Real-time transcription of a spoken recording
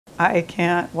I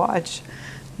can't watch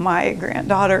my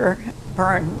granddaughter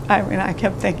burn. I mean, I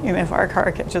kept thinking if our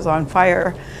car catches on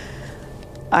fire,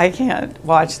 I can't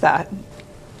watch that.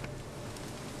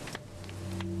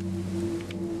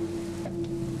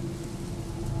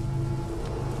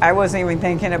 I wasn't even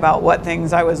thinking about what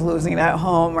things I was losing at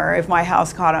home or if my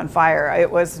house caught on fire.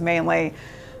 It was mainly,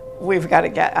 we've got to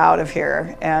get out of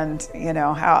here, and you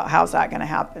know, how's that going to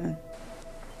happen?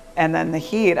 And then the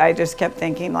heat, I just kept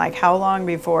thinking, like, how long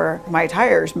before my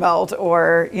tires melt,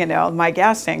 or you know, my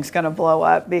gas tank's going to blow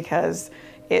up, because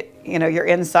it, you know, you're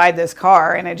inside this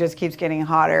car and it just keeps getting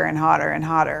hotter and hotter and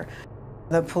hotter.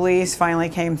 The police finally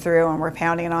came through and were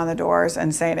pounding on the doors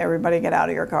and saying, everybody get out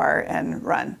of your car and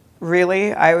run.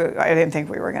 Really, I didn't think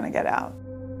we were going to get out.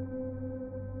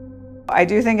 I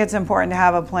do think it's important to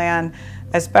have a plan,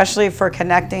 especially for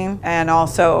connecting and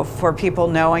also for people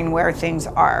knowing where things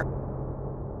are.